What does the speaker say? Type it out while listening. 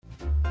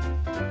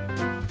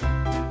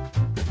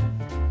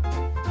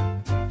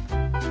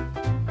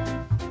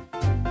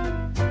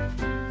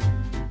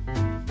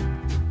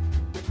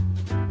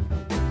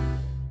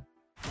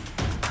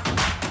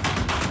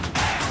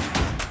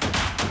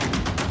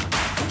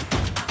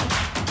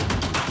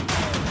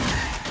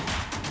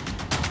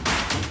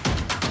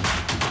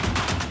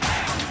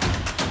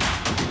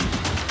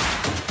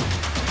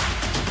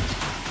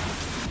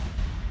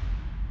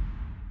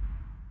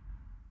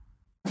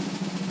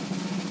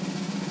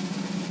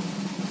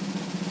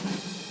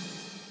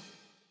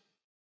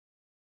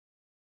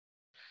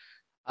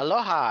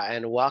Aloha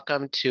and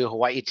welcome to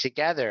Hawaii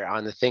Together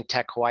on the Think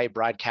Tech Hawaii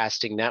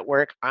Broadcasting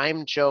Network.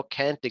 I'm Joe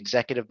Kent,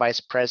 Executive Vice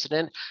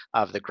President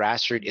of the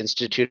Grassroots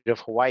Institute of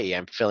Hawaii.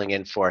 I'm filling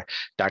in for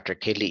Dr.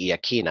 Keli'i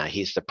Akina.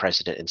 He's the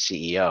President and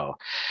CEO.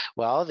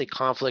 Well, the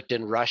conflict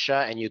in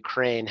Russia and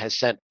Ukraine has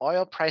sent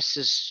oil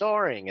prices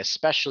soaring,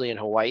 especially in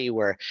Hawaii,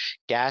 where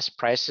gas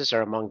prices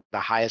are among the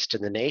highest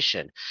in the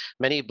nation.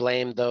 Many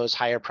blame those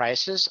higher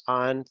prices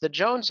on the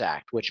Jones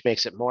Act, which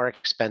makes it more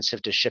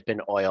expensive to ship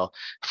in oil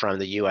from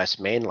the U.S.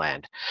 mainland.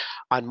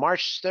 On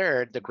March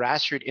 3rd, the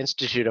Grassroots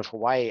Institute of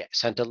Hawaii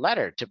sent a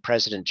letter to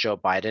President Joe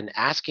Biden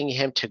asking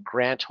him to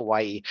grant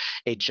Hawaii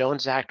a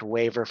Jones Act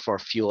waiver for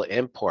fuel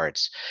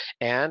imports.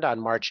 And on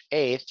March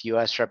 8th,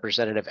 U.S.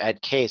 Representative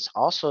Ed Case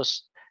also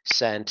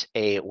sent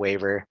a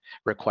waiver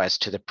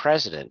request to the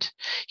president.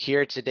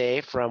 Here today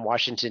from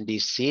Washington,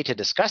 D.C., to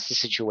discuss the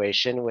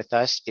situation with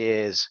us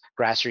is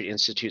Grassroots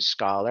Institute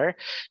scholar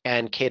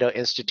and Cato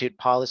Institute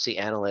policy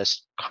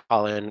analyst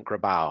Colin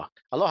Grabau.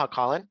 Aloha,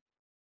 Colin.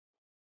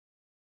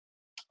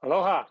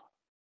 Aloha.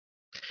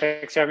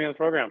 Thanks for having me on the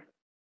program.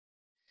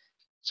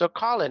 So,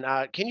 Colin,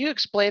 can you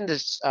explain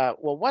this?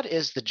 Well, what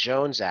is the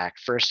Jones Act,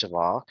 first of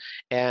all,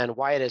 and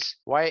why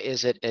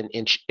is it an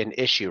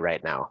issue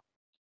right now?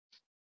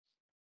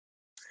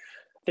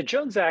 The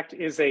Jones Act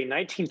is a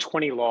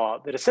 1920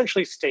 law that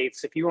essentially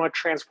states if you want to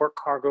transport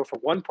cargo from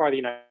one part of the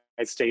United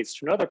States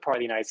to another part of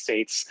the United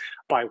States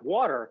by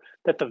water,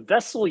 that the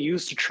vessel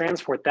used to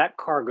transport that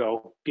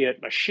cargo, be it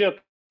a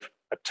ship,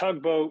 a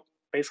tugboat,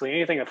 basically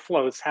anything that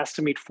floats, has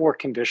to meet four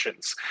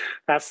conditions.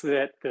 That's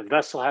that the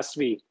vessel has to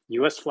be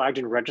US flagged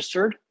and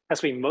registered, has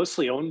to be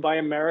mostly owned by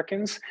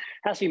Americans,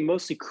 has to be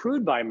mostly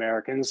crewed by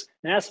Americans,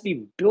 and has to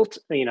be built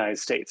in the United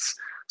States.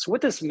 So what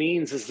this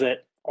means is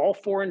that all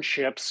foreign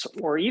ships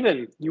or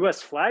even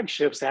US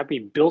flagships that have to be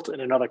built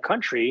in another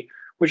country,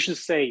 which is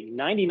to say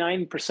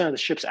 99% of the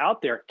ships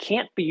out there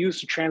can't be used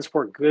to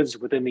transport goods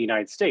within the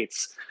United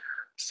States.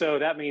 So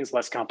that means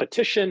less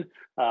competition,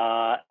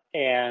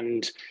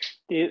 and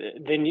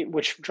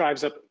which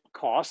drives up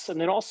costs. And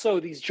then also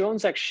these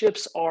Jones Act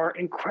ships are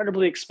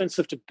incredibly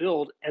expensive to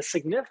build and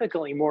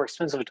significantly more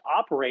expensive to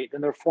operate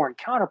than their foreign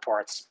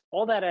counterparts.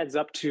 All that adds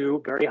up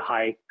to very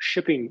high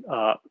shipping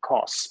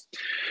costs.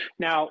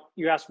 Now,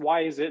 you asked,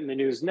 why is it in the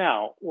news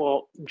now?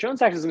 Well,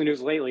 Jones Act is in the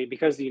news lately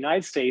because the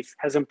United States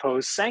has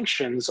imposed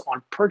sanctions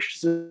on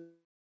purchases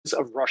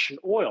of Russian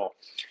oil.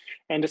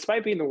 And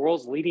despite being the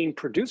world's leading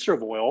producer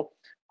of oil,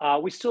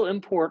 we still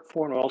import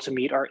foreign oil to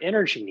meet our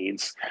energy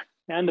needs.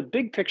 And the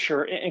big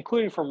picture,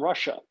 including from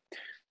Russia.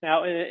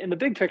 Now, in the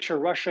big picture,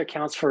 Russia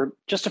accounts for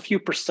just a few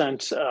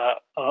percent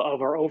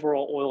of our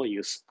overall oil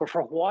use. But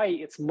for Hawaii,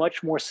 it's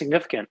much more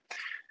significant.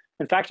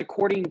 In fact,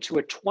 according to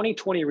a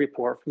 2020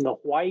 report from the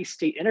Hawaii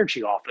State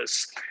Energy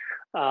Office,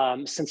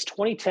 since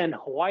 2010,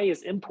 Hawaii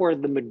has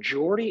imported the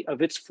majority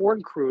of its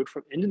foreign crude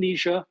from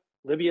Indonesia,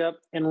 Libya,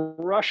 and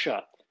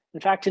Russia. In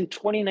fact, in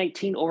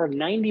 2019, over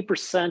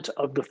 90%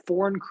 of the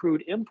foreign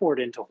crude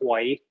imported into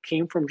Hawaii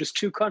came from just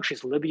two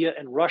countries, Libya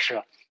and Russia.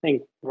 I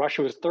think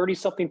Russia was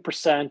 30-something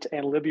percent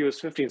and Libya was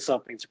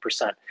 50-something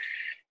percent.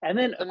 And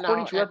then So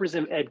according now, to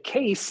Representative Ed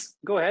Case,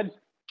 go ahead.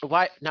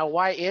 why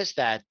is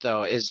that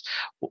though?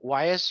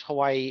 Why is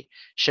Hawaii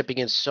shipping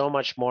in so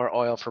much more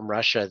oil from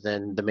Russia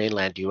than the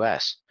mainland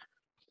U.S.?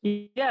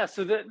 Yeah,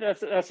 so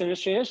that's an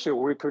interesting issue.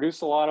 We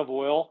produce a lot of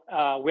oil.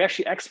 We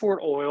actually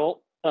export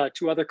oil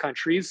to other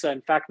countries. In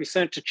fact, we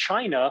sent it to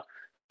China,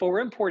 but we're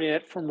importing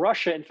it from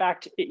Russia. In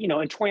fact, in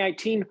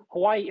 2019,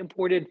 Hawaii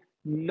imported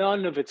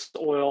none of its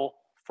oil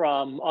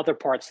from other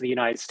parts of the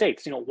United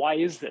States. Why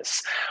is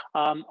this?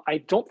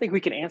 I don't think we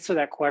can answer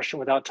that question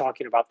without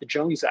talking about the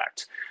Jones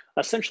Act.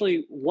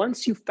 Essentially,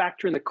 once you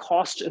factor in the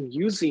cost of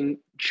using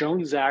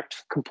Jones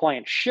Act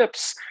compliant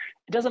ships,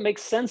 it doesn't make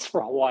sense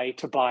for Hawaii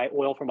to buy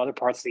oil from other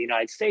parts of the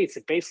United States.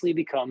 It basically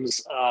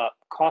becomes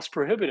cost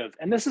prohibitive.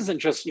 And this isn't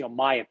just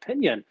my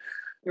opinion.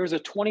 There was a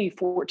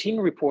 2014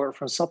 report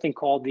from something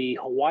called the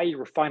Hawaii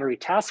Refinery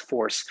Task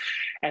Force,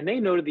 and they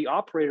noted the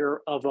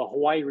operator of a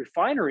Hawaii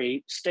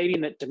refinery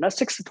stating that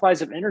domestic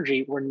supplies of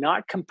energy were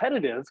not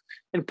competitive,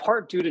 in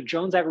part due to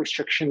Jones Act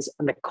restrictions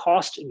and the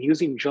cost of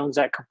using Jones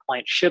Act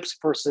compliant ships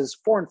versus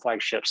foreign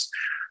flag ships.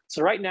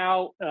 So right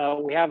now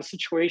we have a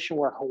situation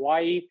where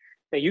Hawaii,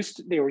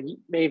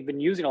 they've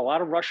been using a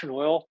lot of Russian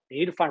oil. They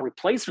need to find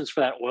replacements for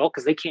that oil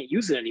because they can't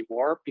use it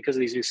anymore because of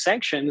these new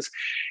sanctions.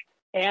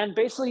 And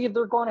basically,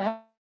 they're going to have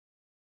to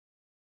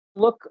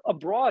look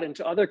abroad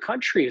into other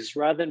countries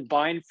rather than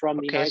buying from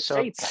the Okay, United so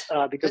States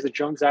because the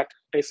Jones Act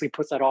basically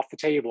puts that off the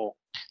table.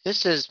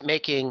 this is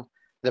making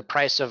the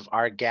price of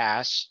our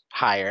gas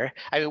higher.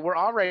 I mean, we're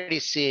already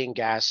seeing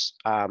gas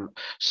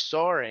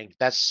soaring.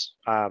 That's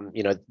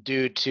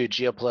due to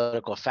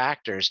geopolitical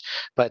factors,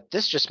 but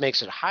this just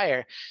makes it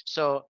higher.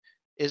 So,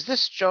 is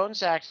this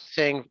Jones Act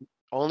thing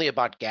only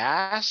about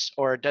gas,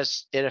 or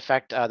does it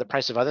affect the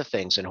price of other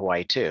things in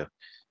Hawaii too?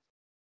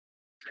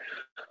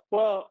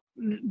 Well,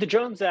 the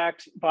Jones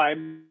Act, by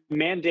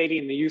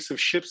mandating the use of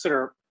ships that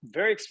are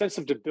very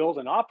expensive to build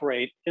and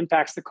operate,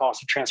 impacts the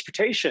cost of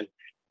transportation.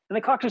 And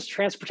the cost of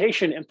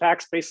transportation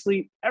impacts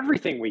basically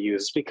everything we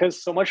use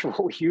because so much of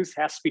what we use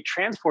has to be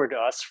transported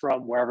to us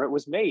from wherever it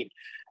was made.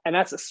 And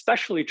that's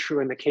especially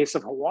true in the case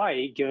of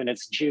Hawaii, given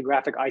its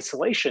geographic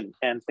isolation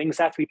and things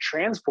have to be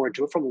transported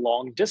to it from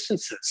long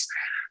distances.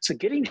 So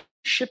getting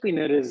shipping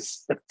that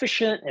is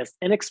efficient, as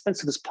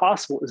inexpensive as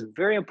possible is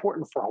very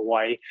important for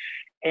Hawaii.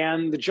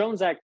 And the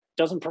Jones Act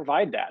doesn't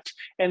provide that.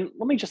 And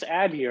let me just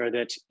add here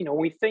that, when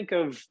we think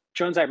of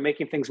Jones Act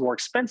making things more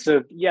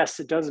expensive, yes,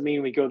 it does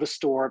mean we go to the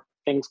store,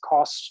 things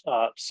cost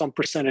some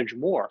percentage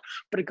more,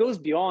 but it goes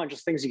beyond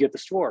just things you get at the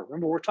store.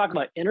 Remember, we're talking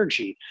about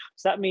energy.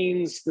 So that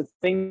means the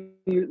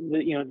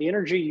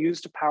energy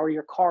used to power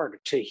your car,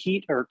 to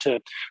heat or to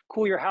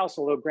cool your house,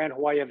 although Grand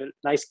Hawaii have a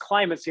nice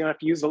climate, so you don't have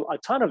to use a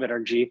ton of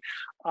energy.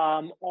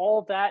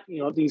 All that,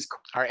 these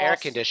Our air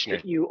conditioner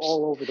hit you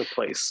all over the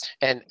place.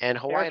 And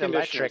Hawaiian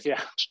Electric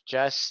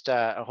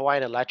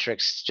Hawaiian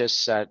Electrics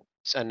just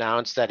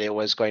announced that it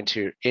was going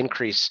to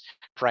increase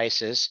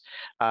prices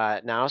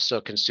now, so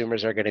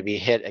consumers are going to be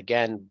hit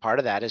again. Part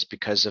of that is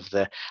because of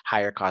the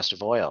higher cost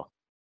of oil.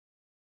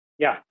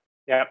 Yeah,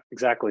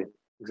 exactly.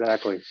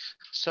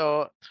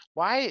 So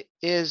why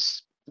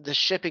is the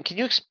shipping, can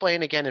you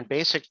explain again in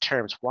basic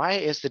terms, why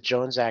is the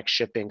Jones Act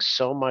shipping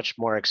so much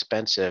more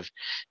expensive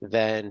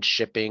than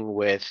shipping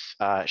with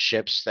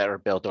ships that are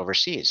built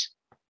overseas?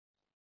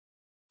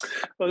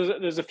 Well,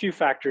 there's a few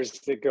factors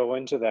that go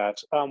into that.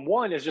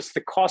 One is just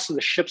the cost of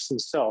the ships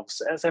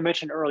themselves. As I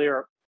mentioned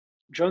earlier,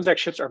 Jones Act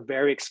ships are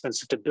very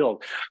expensive to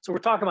build. So we're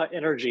talking about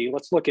energy.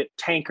 Let's look at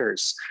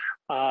tankers.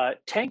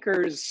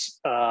 Tankers,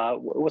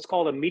 what's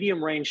called a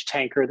medium range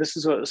tanker. This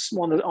is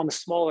one on the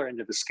smaller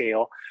end of the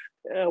scale.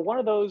 One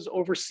of those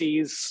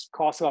overseas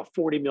costs about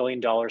 $40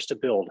 million to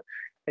build.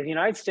 In the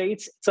United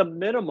States, it's a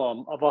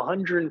minimum of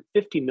 $150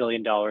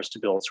 million to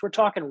build. So we're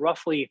talking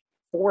roughly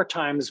 4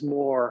 times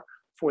more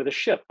for the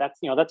ship. That's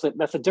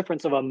a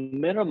difference of a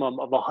minimum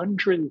of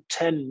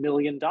 $110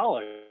 million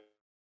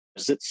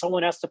that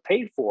someone has to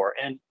pay for,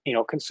 and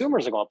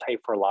consumers are going to pay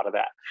for a lot of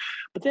that.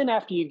 But then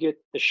after you get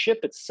the ship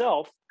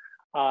itself,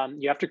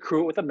 you have to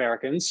crew it with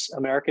Americans.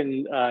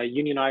 American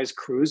unionized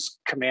crews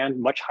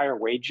command much higher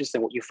wages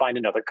than what you find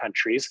in other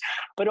countries.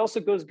 But it also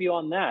goes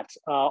beyond that.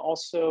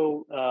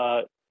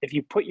 If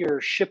you put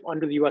your ship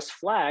under the US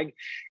flag,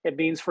 it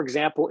means, for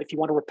example, if you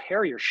want to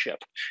repair your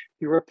ship,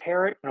 you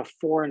repair it in a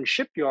foreign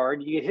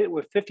shipyard, you get hit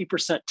with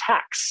 50%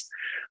 tax.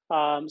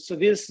 So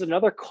this is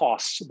another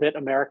cost that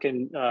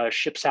American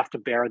ships have to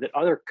bear that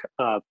other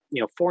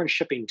foreign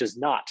shipping does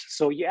not.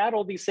 So you add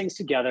all these things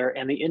together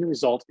and the end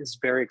result is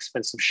very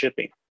expensive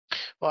shipping.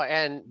 Well,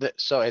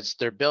 so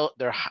they're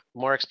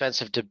more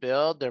expensive to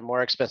build, they're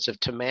more expensive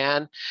to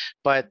man,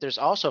 but there's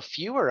also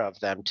fewer of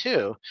them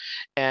too.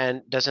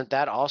 And doesn't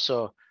that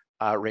also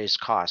raise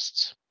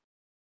costs?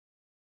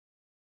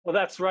 Well,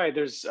 that's right.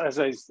 There's,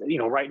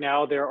 right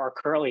now there are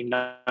currently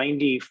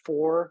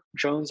 94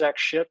 Jones Act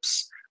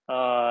ships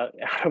out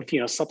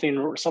of something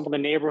in the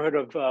neighborhood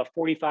of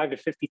 45 to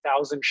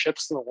 50,000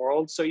 ships in the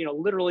world. So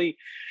literally,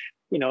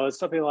 it's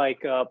something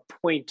like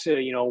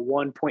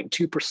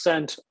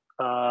 1.2%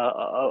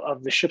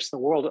 of the ships in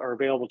the world are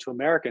available to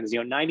Americans.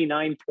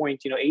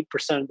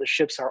 99.8% of the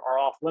ships are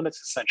off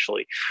limits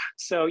essentially.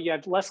 So you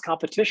have less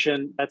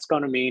competition. That's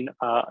going to mean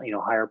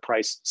higher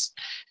prices.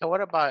 And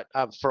what about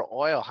for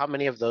oil? How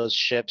many of those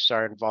ships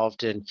are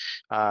involved in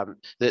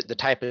the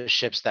type of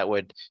ships that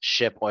would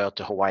ship oil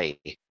to Hawaii?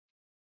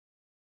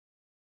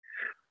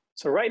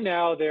 So right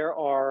now there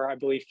are, I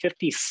believe,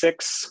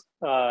 56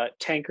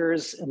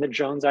 tankers in the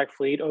Jones Act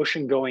fleet,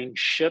 ocean-going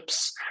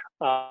ships.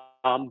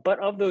 But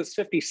of those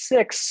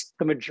 56,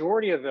 the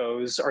majority of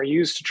those are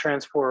used to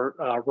transport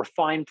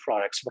refined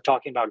products. We're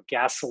talking about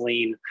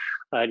gasoline,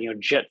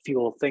 jet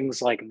fuel,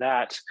 things like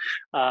that.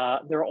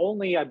 There are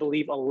only, I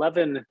believe,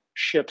 11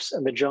 ships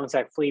in the Jones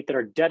Act fleet that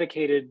are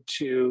dedicated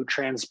to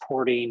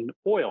transporting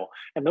oil.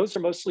 And those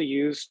are mostly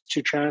used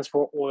to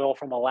transport oil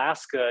from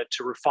Alaska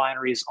to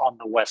refineries on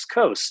the West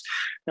Coast.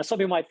 Now, some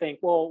people might think,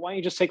 well, why don't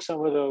you just take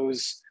some of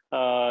those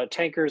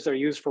tankers that are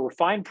used for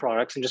refined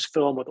products and just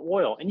fill them with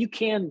oil? And you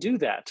can do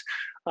that.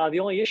 The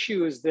only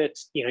issue is that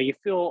you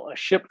fill a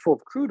ship full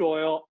of crude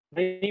oil,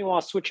 then you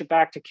want to switch it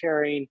back to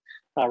carrying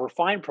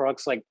refined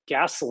products like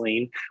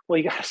gasoline. Well,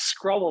 you got to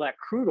scrub all that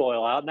crude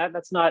oil out, and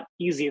that's not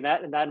easy. And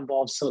that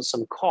involves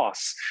some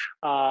costs.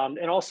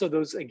 And also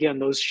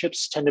those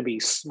ships tend to be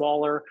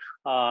smaller.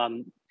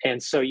 And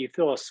so you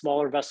fill a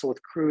smaller vessel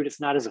with crude,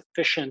 it's not as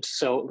efficient,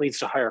 so it leads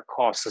to higher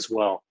costs as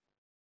well.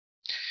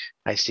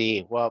 I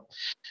see. Well,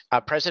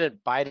 President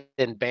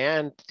Biden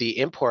banned the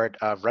import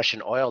of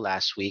Russian oil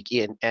last week,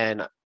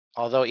 and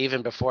although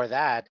even before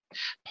that,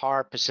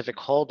 Par Pacific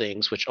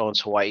Holdings, which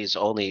owns Hawaii's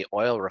only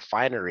oil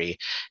refinery,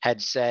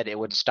 had said it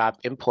would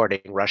stop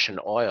importing Russian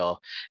oil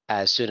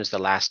as soon as the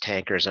last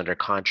tankers under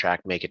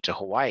contract make it to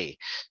Hawaii.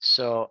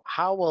 So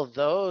how will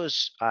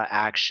those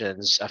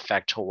actions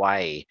affect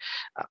Hawaii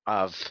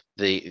of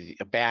the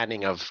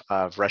banning of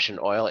Russian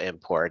oil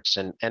imports,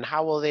 and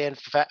how will they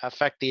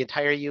affect the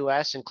entire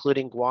U.S.,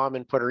 including Guam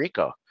and Puerto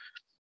Rico?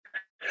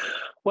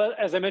 Well,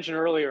 as I mentioned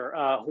earlier,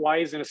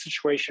 Hawaii is in a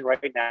situation right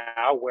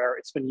now where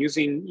it's been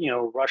using,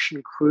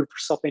 Russian crude for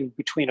something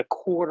between a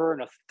quarter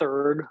and a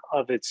third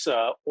of its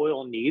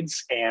oil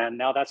needs, and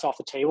now that's off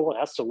the table. It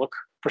has to look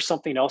for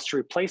something else to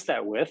replace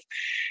that with.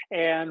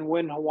 And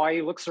when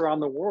Hawaii looks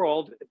around the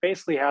world, it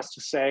basically has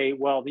to say,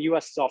 well, the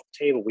US is off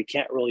the table. We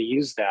can't really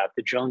use that.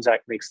 The Jones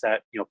Act makes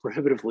that,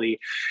 prohibitively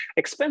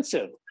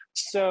expensive.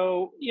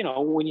 So,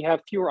 when you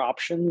have fewer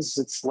options,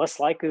 it's less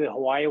likely that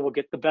Hawaii will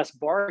get the best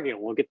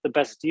bargain, will get the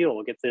best deal,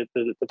 will get the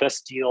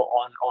best deal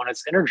on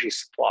its energy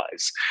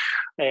supplies.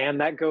 And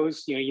that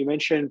goes, you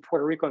mentioned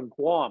Puerto Rico and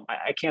Guam.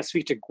 I can't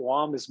speak to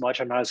Guam as much.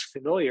 I'm not as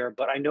familiar,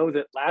 but I know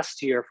that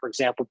last year, for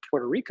example,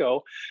 Puerto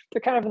Rico, they're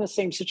kind of in the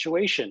same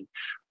situation.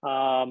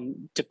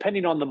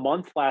 Depending on the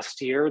month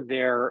last year,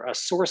 their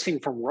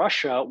sourcing from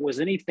Russia was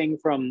anything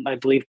from, I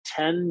believe,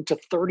 10 to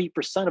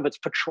 30% of its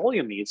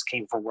petroleum needs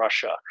came from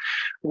Russia,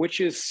 which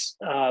is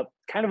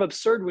kind of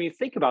absurd when you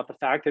think about the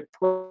fact that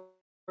Puerto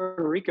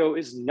Rico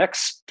is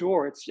next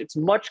door. It's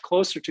much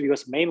closer to the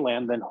U.S.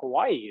 mainland than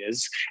Hawaii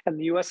is, and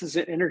the U.S. is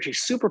an energy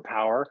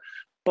superpower.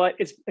 But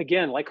it's,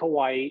 again, like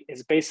Hawaii,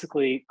 is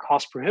basically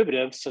cost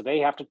prohibitive, so they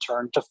have to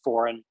turn to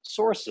foreign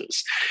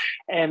sources.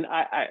 And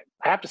I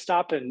have to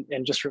stop and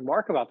just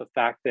remark about the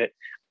fact that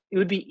it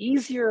would be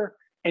easier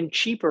and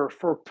cheaper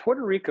for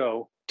Puerto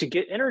Rico to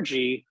get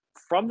energy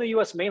from the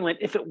US mainland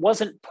if it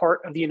wasn't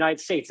part of the United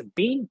States.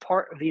 Being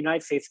part of the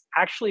United States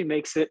actually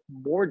makes it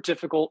more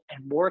difficult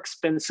and more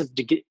expensive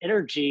to get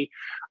energy,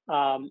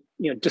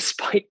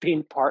 despite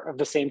being part of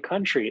the same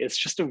country. It's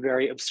just a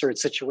very absurd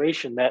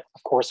situation that,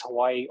 of course,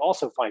 Hawaii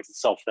also finds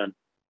itself in.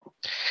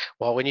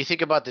 Well, when you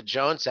think about the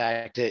Jones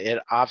Act,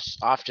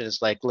 often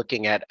is like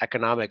looking at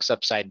economics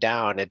upside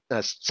down.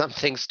 Some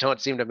things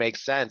don't seem to make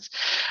sense.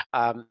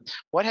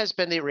 What has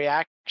been the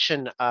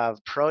reaction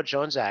of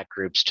pro-Jones Act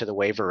groups to the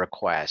waiver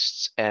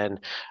requests, and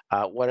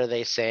what are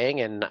they saying,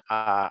 and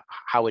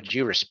how would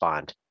you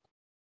respond?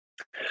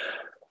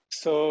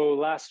 So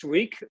last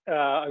week,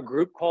 a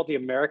group called the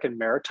American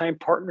Maritime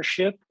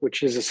Partnership,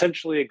 which is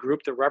essentially a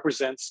group that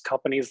represents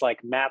companies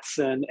like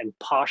Matson and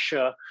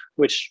Pasha,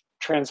 which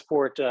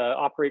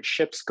operate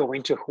ships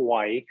going to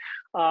Hawaii.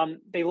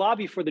 They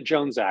lobby for the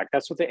Jones Act.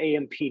 That's what the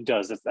AMP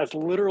does. That's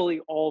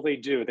literally all they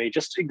do. They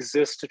just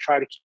exist to try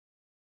to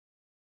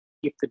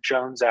keep the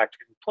Jones Act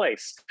in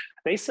place.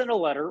 They sent a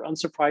letter,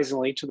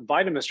 unsurprisingly, to the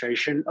Biden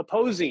administration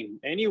opposing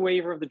any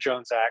waiver of the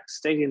Jones Act,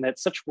 stating that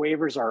such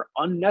waivers are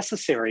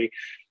unnecessary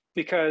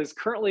because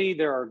currently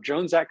there are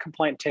Jones Act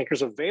compliant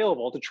tankers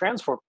available to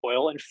transport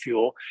oil and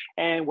fuel,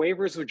 and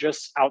waivers would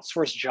just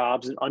outsource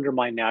jobs and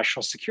undermine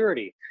national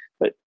security.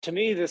 But to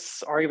me,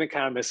 this argument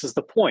kind of misses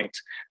the point.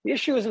 The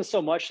issue isn't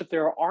so much that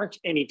there aren't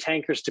any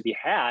tankers to be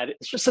had,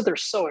 it's just that they're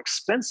so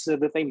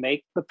expensive that they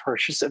make the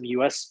purchase of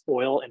US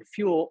oil and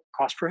fuel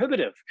cost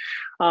prohibitive.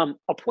 I'll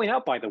point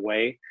out, by the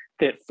way,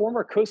 that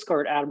former Coast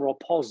Guard Admiral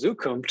Paul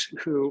Zukunft,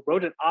 who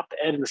wrote an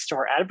op-ed in the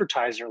Star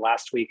Advertiser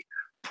last week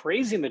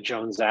praising the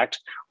Jones Act,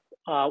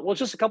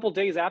 just a couple of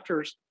days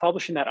after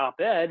publishing that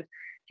op-ed,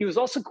 he was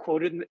also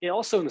quoted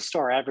also in the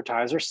Star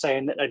Advertiser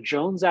saying that a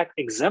Jones Act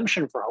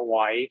exemption for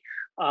Hawaii,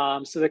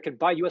 so they could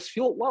buy U.S.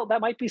 fuel, well,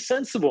 that might be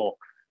sensible.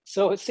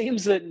 So it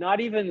seems that not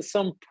even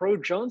some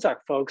pro-Jones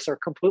Act folks are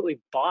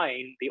completely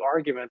buying the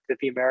argument that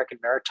the American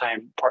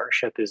Maritime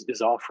Partnership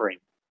is offering.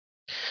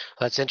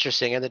 That's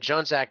interesting. And the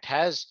Jones Act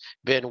has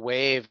been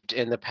waived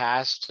in the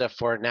past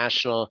for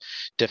national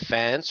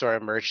defense or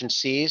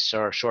emergencies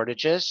or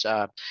shortages.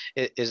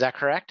 Is that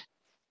correct?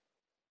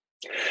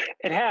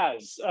 It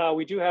has.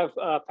 We do have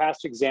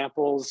past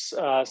examples.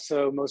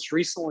 So most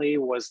recently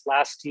was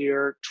last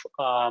year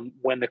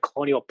when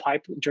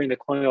during the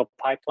Colonial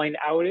Pipeline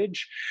outage,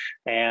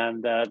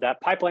 and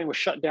that pipeline was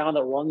shut down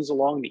that runs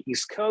along the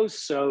East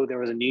Coast. So there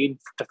was a need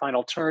to find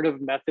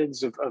alternative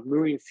methods of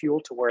moving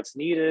fuel to where it's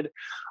needed.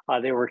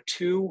 There were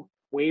two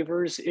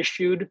waivers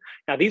issued.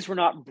 Now, these were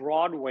not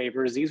broad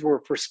waivers. These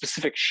were for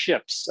specific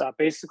ships.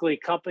 Basically,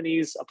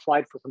 companies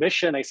applied for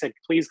permission. They said,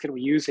 please, can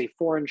we use a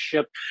foreign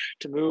ship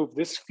to move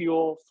this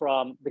fuel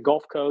from the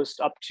Gulf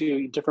Coast up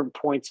to different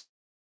points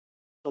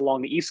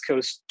along the East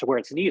Coast to where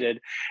it's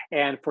needed?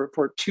 And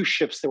for two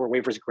ships, there were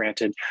waivers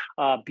granted.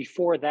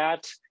 Before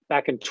that,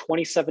 back in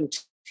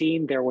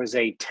 2017, there was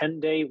a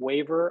 10-day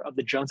waiver of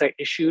the Jones Act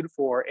issued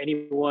for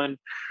anyone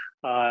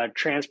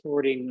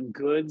transporting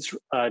goods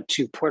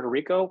to Puerto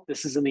Rico.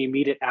 This is in the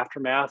immediate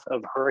aftermath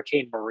of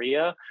Hurricane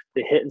Maria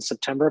that hit in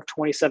September of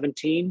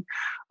 2017.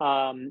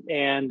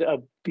 And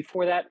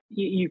before that,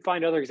 you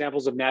find other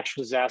examples of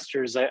natural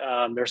disasters.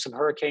 There's some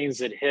hurricanes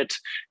that hit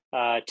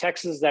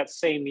Texas that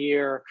same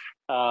year,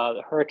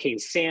 Hurricane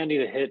Sandy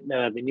that hit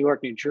the New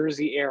York, New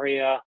Jersey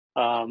area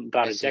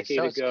about a decade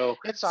ago.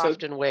 It's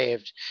often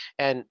waived,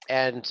 and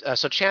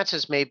so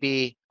chances may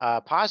be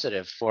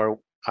positive for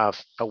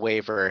a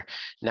waiver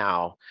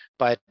now.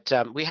 But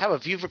we have a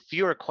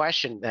viewer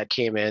question that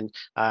came in.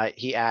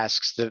 He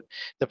asks,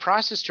 the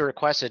process to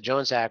request a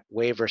Jones Act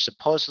waiver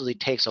supposedly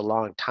takes a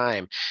long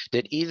time.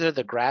 Did either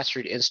the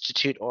Grassroots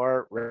Institute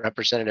or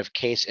Representative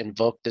Case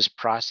invoke this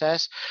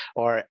process,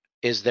 or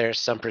is there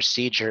some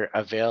procedure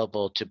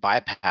available to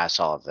bypass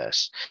all of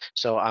this?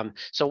 So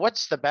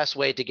what's the best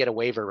way to get a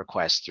waiver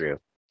request through?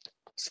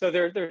 So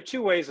there are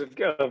two ways of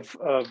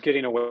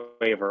getting a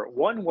waiver.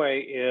 One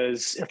way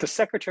is if the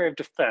Secretary of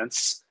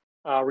Defense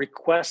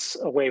requests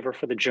a waiver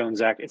for the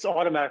Jones Act, it's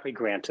automatically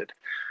granted.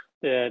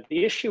 The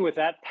issue with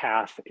that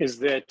path is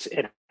that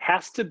it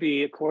has to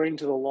be, according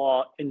to the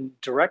law, in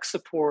direct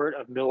support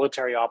of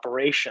military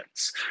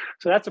operations.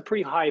 So that's a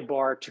pretty high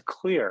bar to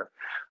clear.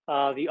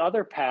 The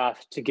other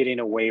path to getting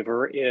a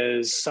waiver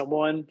is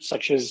someone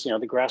such as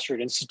the Grassroots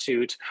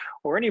Institute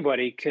or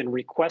anybody can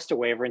request a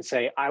waiver and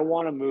say, I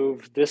want to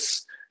move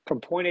this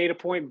from point A to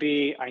point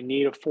B. I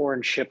need a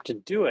foreign ship to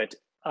do it.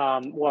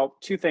 Well,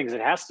 two things. It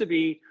has to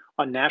be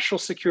on national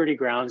security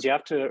grounds. You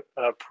have to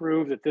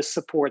prove that this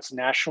supports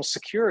national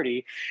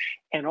security.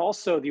 And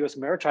also, the U.S.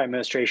 Maritime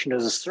Administration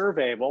does a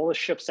survey of all the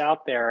ships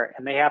out there,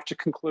 and they have to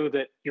conclude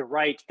that you're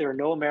right, there are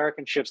no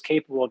American ships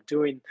capable of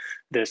doing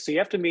this. So you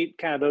have to meet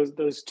kind of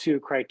those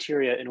two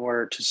criteria in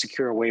order to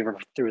secure a waiver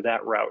through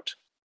that route.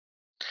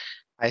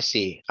 I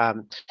see.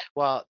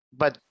 Well,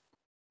 but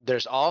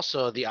there's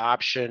also the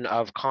option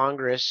of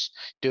Congress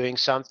doing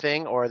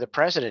something or the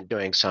president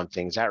doing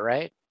something. Is that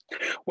right?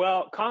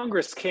 Well,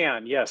 Congress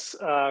can, yes.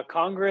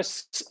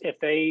 Congress, if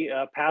they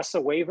pass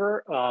a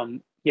waiver,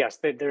 yes,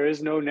 there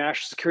is no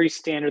national security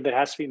standard that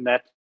has to be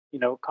met.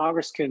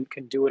 Congress can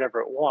do whatever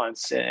it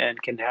wants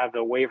and can have the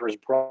waivers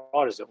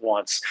broad as it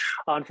wants.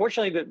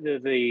 Unfortunately,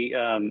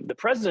 the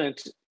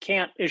president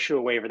can't issue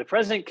a waiver. The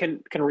president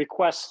can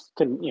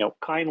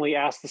kindly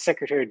ask the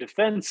Secretary of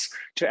Defense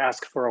to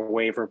ask for a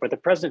waiver, but the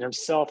president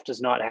himself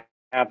does not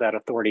have that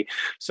authority.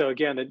 So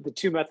again, the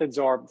two methods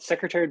are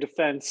Secretary of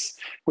Defense,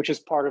 which is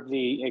part of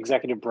the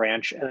executive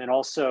branch, and then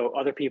also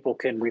other people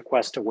can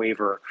request a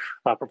waiver,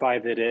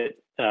 provided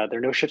that there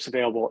are no ships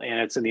available and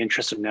it's in the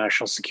interest of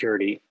national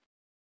security.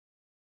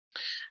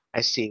 I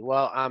see.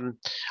 Well,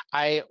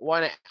 I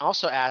want to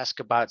also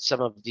ask about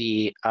some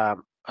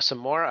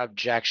more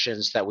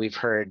objections that we've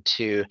heard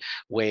to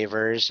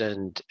waivers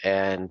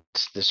and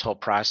this whole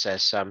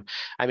process.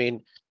 I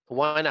mean,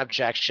 one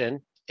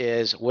objection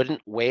is,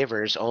 wouldn't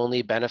waivers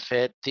only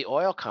benefit the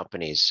oil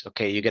companies?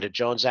 Okay, you get a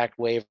Jones Act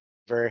waiver,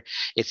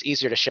 it's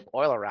easier to ship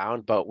oil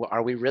around, but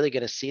are we really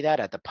going to see that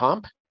at the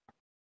pump?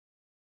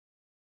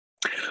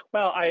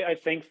 Well, I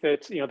think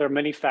that there are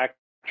many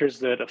factors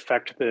that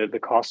affect the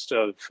cost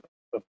of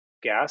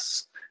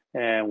gas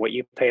and what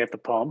you pay at the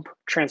pump.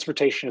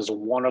 Transportation is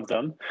one of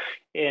them.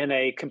 In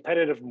a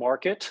competitive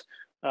market,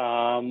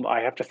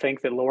 I have to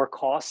think that lower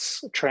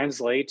costs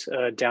translate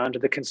down to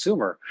the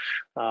consumer,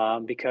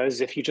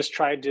 because if you just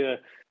tried to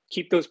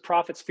keep those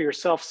profits for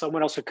yourself,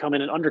 someone else would come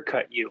in and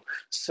undercut you.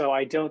 So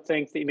I don't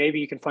think that, maybe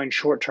you can find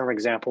short-term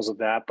examples of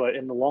that, but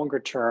in the longer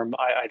term,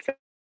 I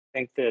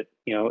think that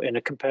in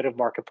a competitive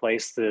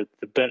marketplace, the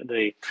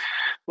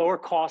lower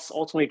costs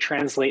ultimately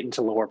translate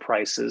into lower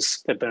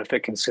prices that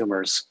benefit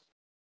consumers.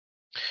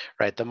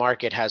 Right. The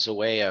market has a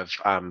way of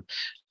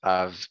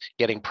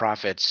getting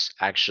profits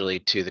actually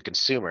to the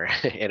consumer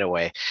in a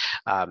way,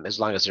 as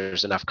long as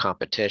there's enough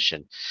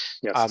competition.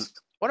 Um, Yes.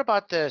 what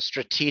about the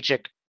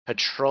Strategic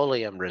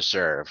Petroleum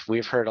Reserve?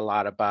 We've heard a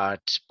lot about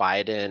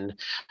Biden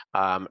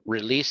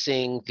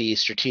releasing the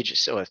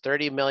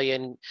 30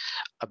 million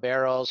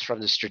barrels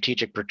from the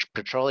Strategic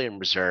Petroleum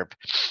Reserve.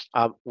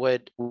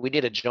 Would we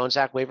need a Jones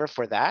Act waiver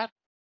for that?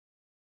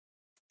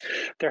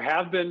 There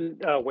have been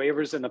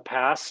waivers in the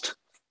past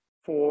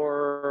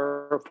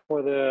for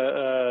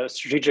the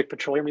Strategic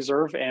Petroleum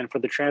Reserve and for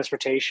the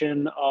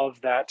transportation of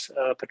that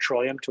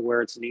petroleum to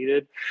where it's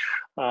needed.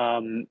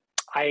 Um,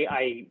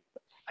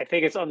 I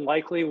think it's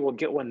unlikely we'll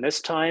get one this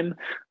time,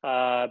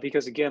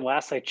 because again,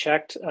 last I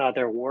checked,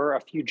 there were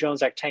a few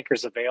Jones Act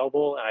tankers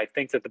available. And I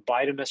think that the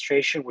Biden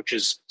administration, which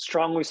is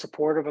strongly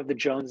supportive of the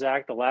Jones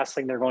Act, the last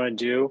thing they're going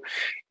to do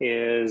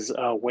is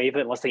waive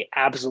it unless they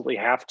absolutely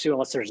have to,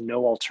 unless there's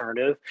no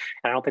alternative.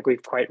 And I don't think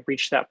we've quite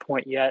reached that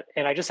point yet.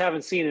 And I just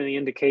haven't seen any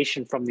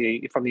indication from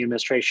the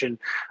administration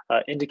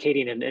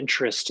indicating an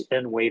interest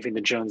in waiving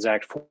the Jones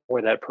Act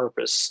for that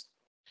purpose.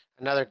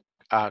 Another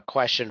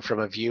question from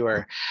a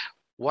viewer.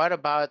 What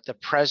about the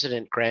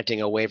president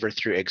granting a waiver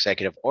through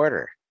executive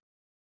order?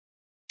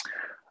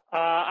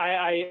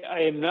 I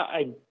am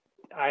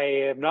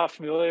not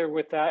familiar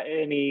with that,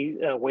 any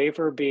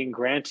waiver being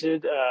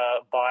granted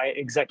by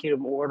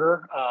executive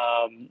order.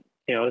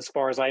 As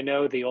far as I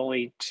know, the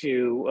only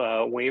two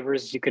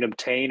waivers you can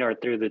obtain are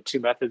through the two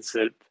methods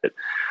that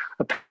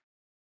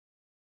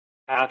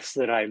paths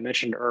that I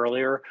mentioned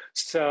earlier.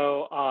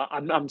 So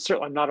I'm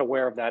certainly not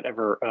aware of that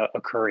ever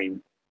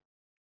occurring.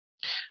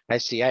 I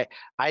see.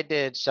 I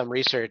did some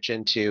research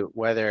into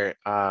whether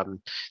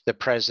the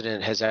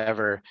president has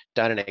ever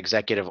done an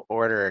executive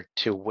order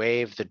to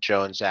waive the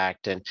Jones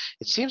Act, and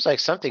it seems like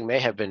something may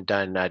have been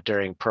done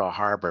during Pearl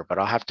Harbor, but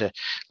I'll have to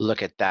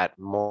look at that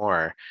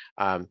more.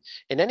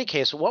 In any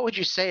case, what would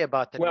you say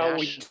about the Well,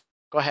 national?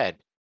 Go ahead.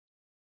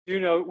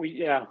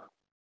 yeah.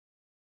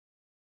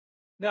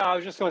 No, I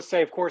was just going to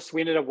say, of course,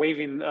 we ended up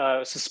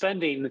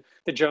suspending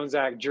the Jones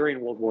Act during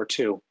World War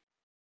II.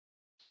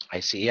 I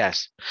see.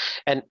 Yes,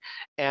 and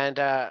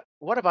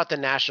what about the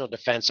national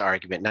defense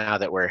argument? Now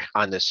that we're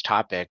on this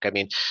topic, I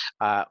mean,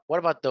 what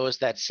about those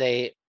that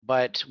say,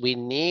 "But we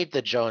need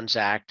the Jones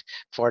Act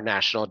for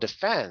national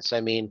defense"?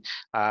 I mean,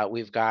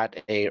 we've got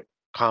a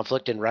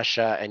conflict in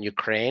Russia and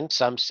Ukraine.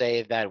 Some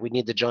say that we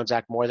need the Jones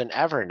Act more than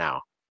ever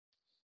now.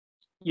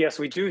 Yes,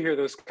 we do hear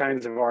those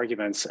kinds of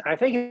arguments. I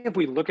think if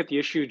we look at the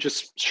issue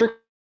just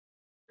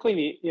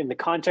strictly in the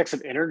context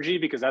of energy,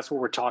 because that's what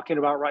we're talking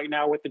about right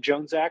now with the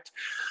Jones Act,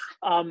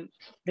 the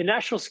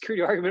national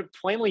security argument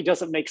plainly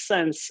doesn't make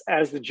sense,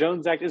 as the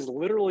Jones Act is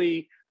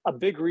literally a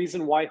big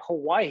reason why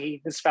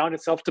Hawaii has found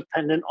itself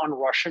dependent on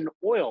Russian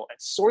oil and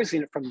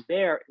sourcing it from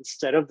there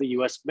instead of the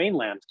US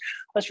mainland.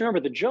 Let's remember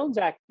the Jones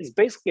Act is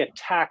basically a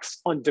tax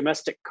on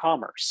domestic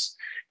commerce.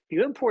 If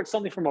you import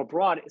something from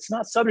abroad, it's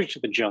not subject to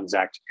the Jones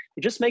Act.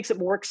 It just makes it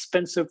more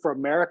expensive for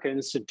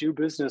Americans to do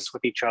business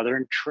with each other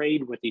and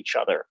trade with each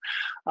other.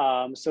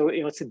 So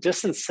it's a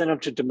disincentive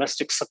to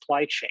domestic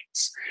supply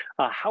chains.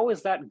 How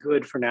is that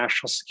good for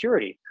national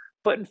security?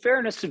 But in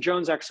fairness to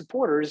Jones Act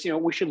supporters,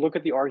 we should look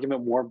at the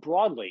argument more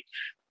broadly.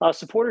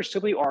 Supporters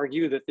typically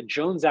argue that the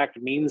Jones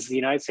Act means the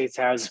United States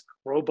has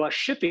robust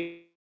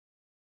shipping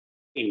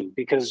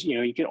because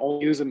you can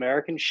only use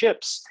American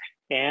ships.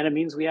 And it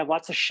means we have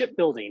lots of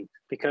shipbuilding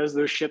because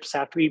those ships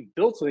have to be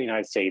built in the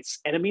United States.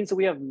 And it means that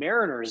we have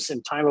mariners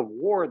in time of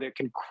war that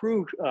can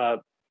crew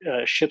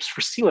ships for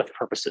sea lift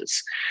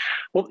purposes.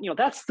 Well,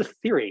 that's the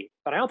theory,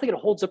 but I don't think it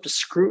holds up to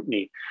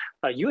scrutiny.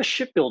 U.S.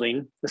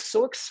 shipbuilding is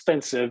so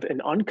expensive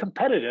and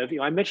uncompetitive.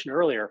 I mentioned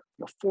earlier,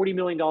 $40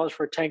 million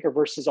for a tanker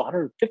versus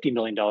 $150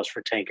 million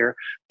for a tanker.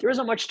 There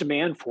isn't much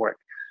demand for it.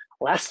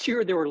 Last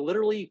year, there were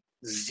literally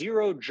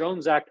 0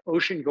 Jones Act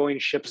ocean-going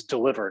ships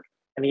delivered.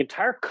 In the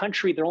entire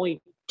country, there are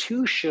only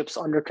 2 ships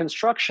under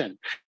construction.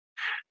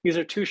 These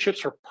are 2 ships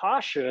for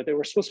Pasha that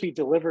were supposed to be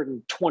delivered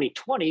in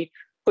 2020,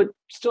 but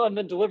still haven't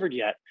been delivered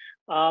yet.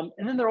 And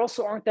then there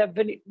also aren't that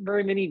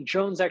very many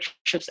Jones Act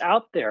ships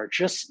out there,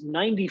 just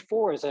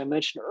 94, as I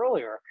mentioned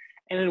earlier.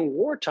 And in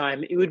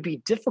wartime, it would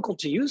be difficult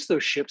to use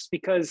those ships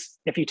because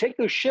if you take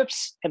those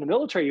ships and the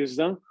military uses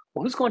them,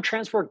 well, who's going to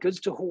transport goods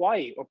to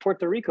Hawaii or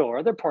Puerto Rico or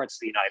other parts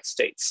of the United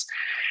States?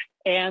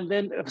 And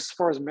then as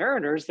far as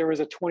mariners, there was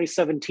a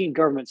 2017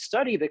 government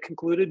study that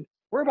concluded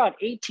we're about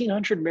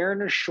 1,800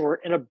 mariners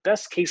short in a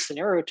best case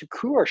scenario to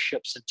crew our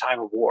ships in time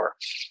of war.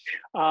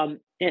 And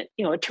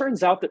it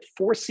turns out that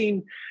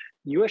forcing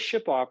U.S.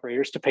 ship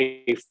operators to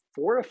pay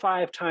 4 to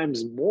 5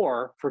 times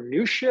more for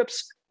new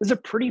ships is a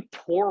pretty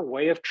poor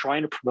way of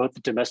trying to promote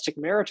the domestic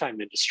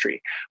maritime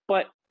industry.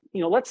 But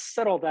let's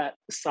set all that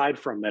aside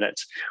for a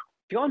minute.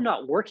 Beyond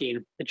not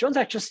working, the Jones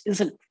Act just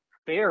isn't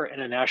fair in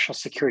a national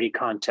security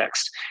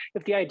context.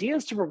 If the idea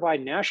is to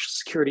provide national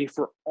security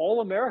for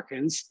all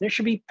Americans, then it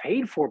should be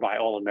paid for by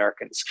all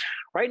Americans.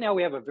 Right now,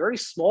 we have a very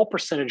small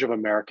percentage of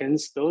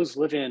Americans, those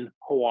live in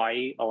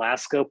Hawaii,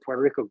 Alaska, Puerto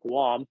Rico,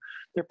 Guam.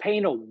 They're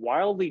paying a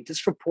wildly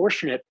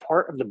disproportionate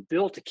part of the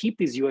bill to keep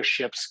these U.S.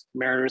 ships,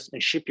 mariners,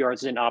 and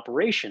shipyards in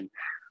operation.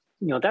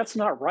 That's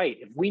not right.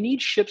 If we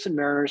need ships and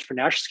mariners for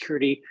national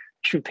security,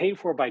 should be paid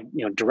for by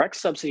direct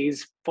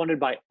subsidies funded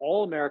by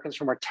all Americans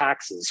from our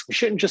taxes. We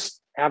shouldn't just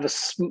have a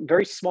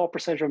very small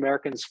percentage of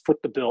Americans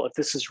foot the bill if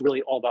this is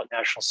really all about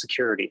national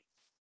security.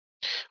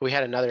 We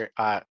had another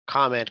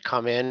comment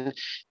come in.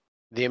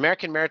 The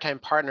American Maritime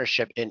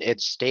Partnership, in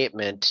its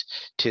statement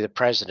to the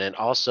president,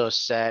 also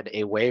said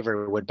a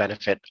waiver would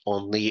benefit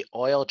only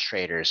oil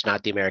traders,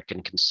 not the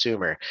American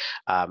consumer.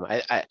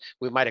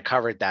 We might have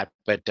covered that,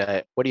 but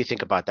what do you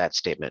think about that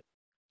statement?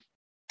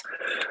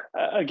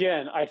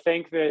 Again, I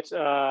think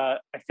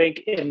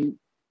in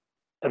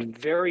a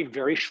very,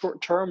 very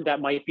short term,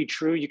 that might be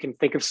true. You can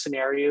think of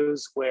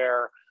scenarios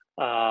where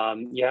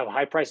you have a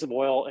high price of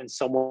oil and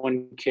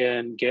someone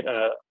can get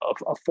a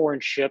foreign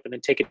ship and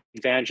then take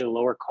advantage of the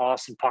lower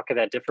costs and pocket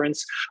that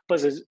difference.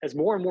 But as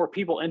more and more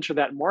people enter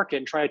that market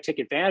and try to take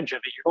advantage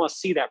of it, you're going to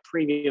see that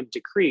premium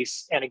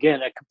decrease. And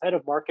again, a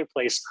competitive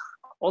marketplace,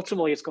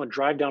 ultimately, it's going to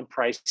drive down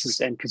prices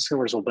and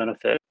consumers will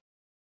benefit.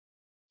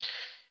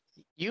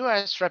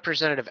 U.S.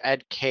 Representative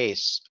Ed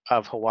Case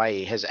of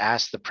Hawaii has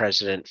asked the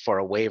president for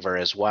a waiver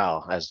as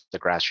well as the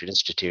Grassroots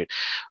Institute.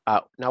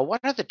 Now,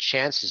 what are the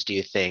chances, do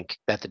you think,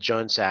 that the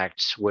Jones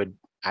Act would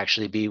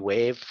actually be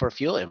waived for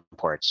fuel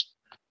imports?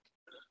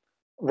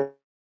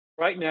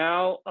 Right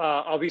now,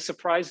 I'll be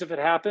surprised if it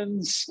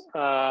happens.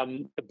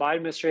 The Biden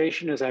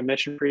administration, as I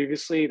mentioned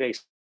previously, they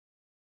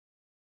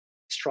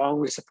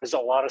strongly support a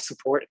lot of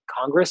support in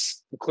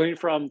Congress, including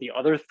from the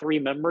other 3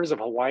 members of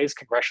Hawaii's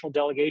congressional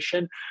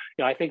delegation.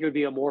 I think it would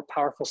be a more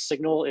powerful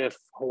signal if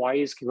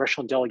Hawaii's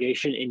congressional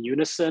delegation in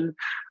unison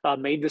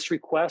made this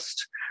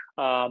request.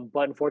 But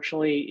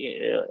unfortunately,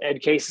 Ed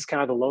Case is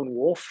kind of the lone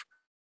wolf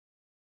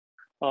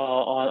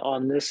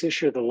on this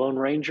issue, the Lone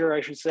Ranger,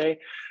 I should say.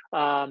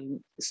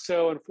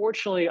 So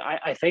unfortunately,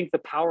 I think the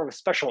power of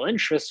special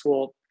interests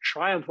will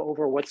triumph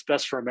over what's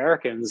best for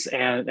Americans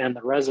and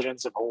the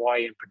residents of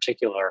Hawaii in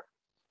particular.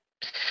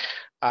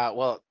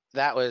 Well,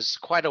 that was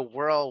quite a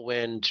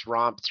whirlwind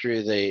romp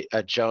through the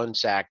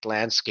Jones Act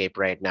landscape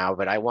right now.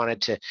 But I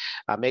wanted to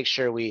make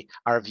sure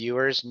our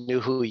viewers knew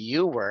who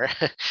you were.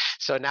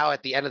 So now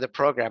at the end of the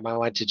program, I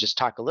want to just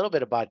talk a little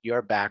bit about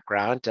your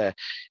background.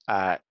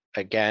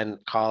 Again,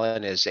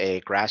 Colin is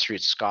a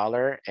grassroots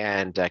scholar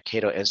and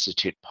Cato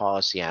Institute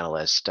policy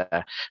analyst.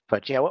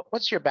 But yeah,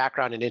 what's your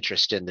background and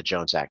interest in the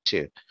Jones Act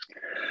too?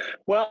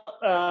 Well,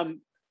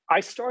 I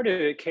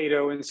started at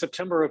Cato in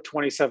September of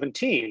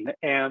 2017,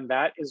 and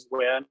that is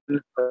when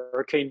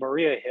Hurricane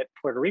Maria hit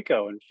Puerto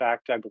Rico. In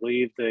fact, I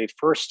believe the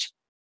first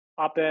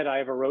op-ed I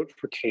ever wrote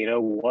for Cato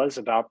was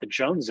about the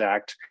Jones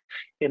Act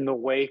in the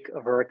wake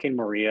of Hurricane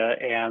Maria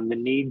and the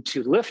need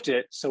to lift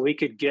it so we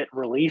could get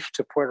relief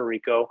to Puerto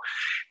Rico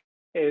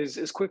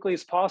as quickly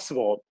as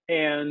possible.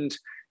 And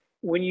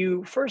when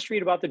you first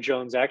read about the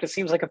Jones Act, it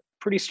seems like a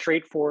pretty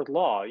straightforward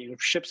law. You know,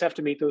 ships have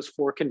to meet those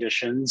four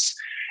conditions,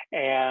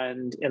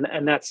 and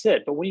that's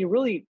it. But when you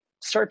really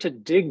start to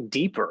dig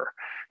deeper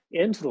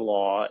into the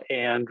law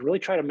and really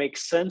try to make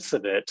sense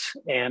of it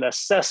and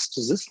assess,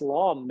 does this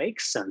law make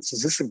sense?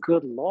 Is this a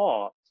good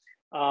law?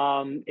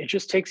 It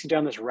just takes you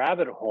down this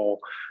rabbit hole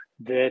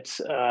that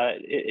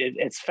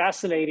it's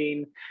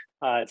fascinating,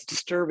 it's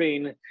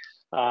disturbing,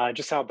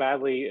 just how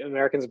badly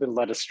Americans have been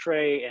led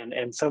astray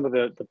and some of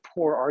the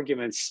poor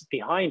arguments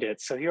behind it.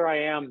 So here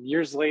I am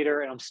years later,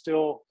 and I'm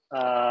still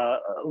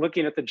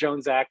looking at the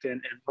Jones Act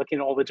and looking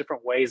at all the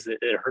different ways that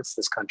it hurts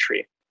this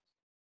country.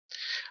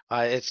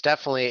 It's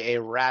definitely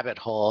a rabbit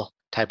hole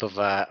type of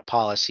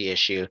policy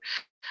issue.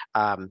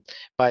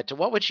 But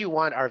what would you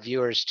want our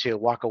viewers to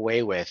walk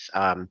away with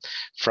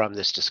from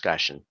this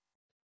discussion?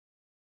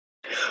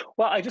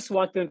 Well, I just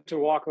want them to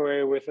walk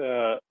away with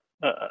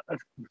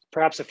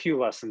perhaps a few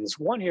lessons.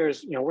 One here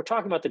is, we're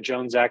talking about the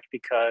Jones Act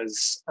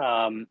because,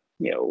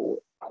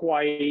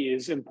 Hawaii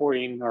is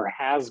importing or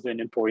has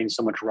been importing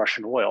so much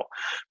Russian oil.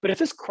 But if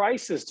this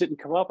crisis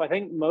didn't come up, I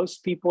think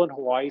most people in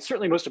Hawaii,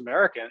 certainly most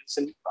Americans,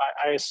 and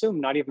I assume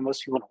not even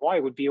most people in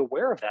Hawaii would be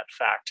aware of that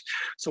fact.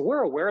 So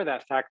we're aware of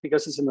that fact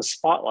because it's in the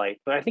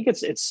spotlight. But I think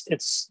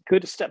it's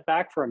good to step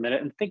back for a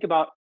minute and think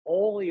about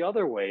all the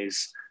other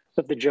ways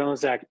that the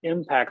Jones Act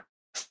impacts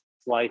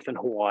life in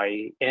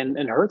Hawaii and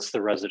hurts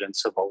the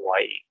residents of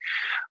Hawaii.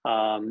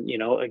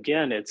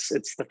 Again, it's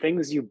the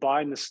things you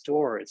buy in the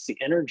store. It's the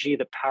energy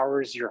that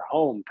powers your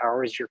home,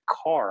 powers your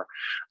car.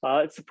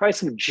 It's the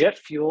price of jet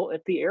fuel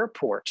at the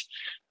airport.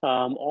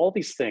 All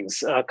these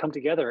things come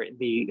together.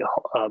 The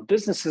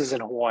businesses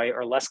in Hawaii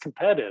are less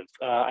competitive.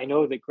 I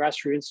know that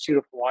Grassroots Institute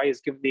of Hawaii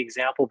has given the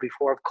example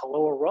before of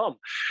Kaloa rum.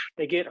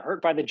 They get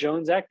hurt by the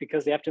Jones Act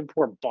because they have to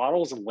import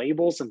bottles and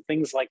labels and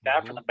things like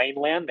that from the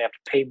mainland. They have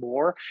to pay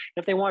more.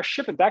 If they want to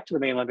ship it back to the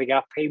mainland, they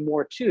got to pay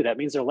more too. That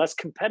means they're less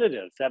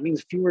competitive. That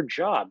means fewer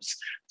jobs.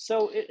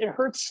 So it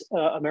hurts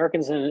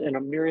Americans in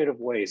a myriad of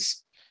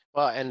ways.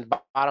 Well, and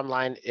bottom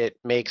line, it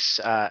makes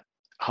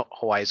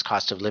Hawaii's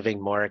cost of living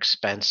more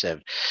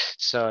expensive.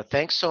 So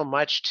thanks so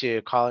much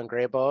to Colin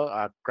Grabo,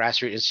 a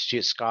Grassroots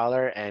Institute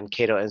scholar and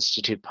Cato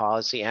Institute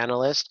policy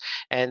analyst.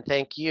 And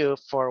thank you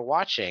for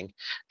watching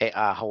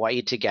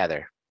Hawaii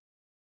Together.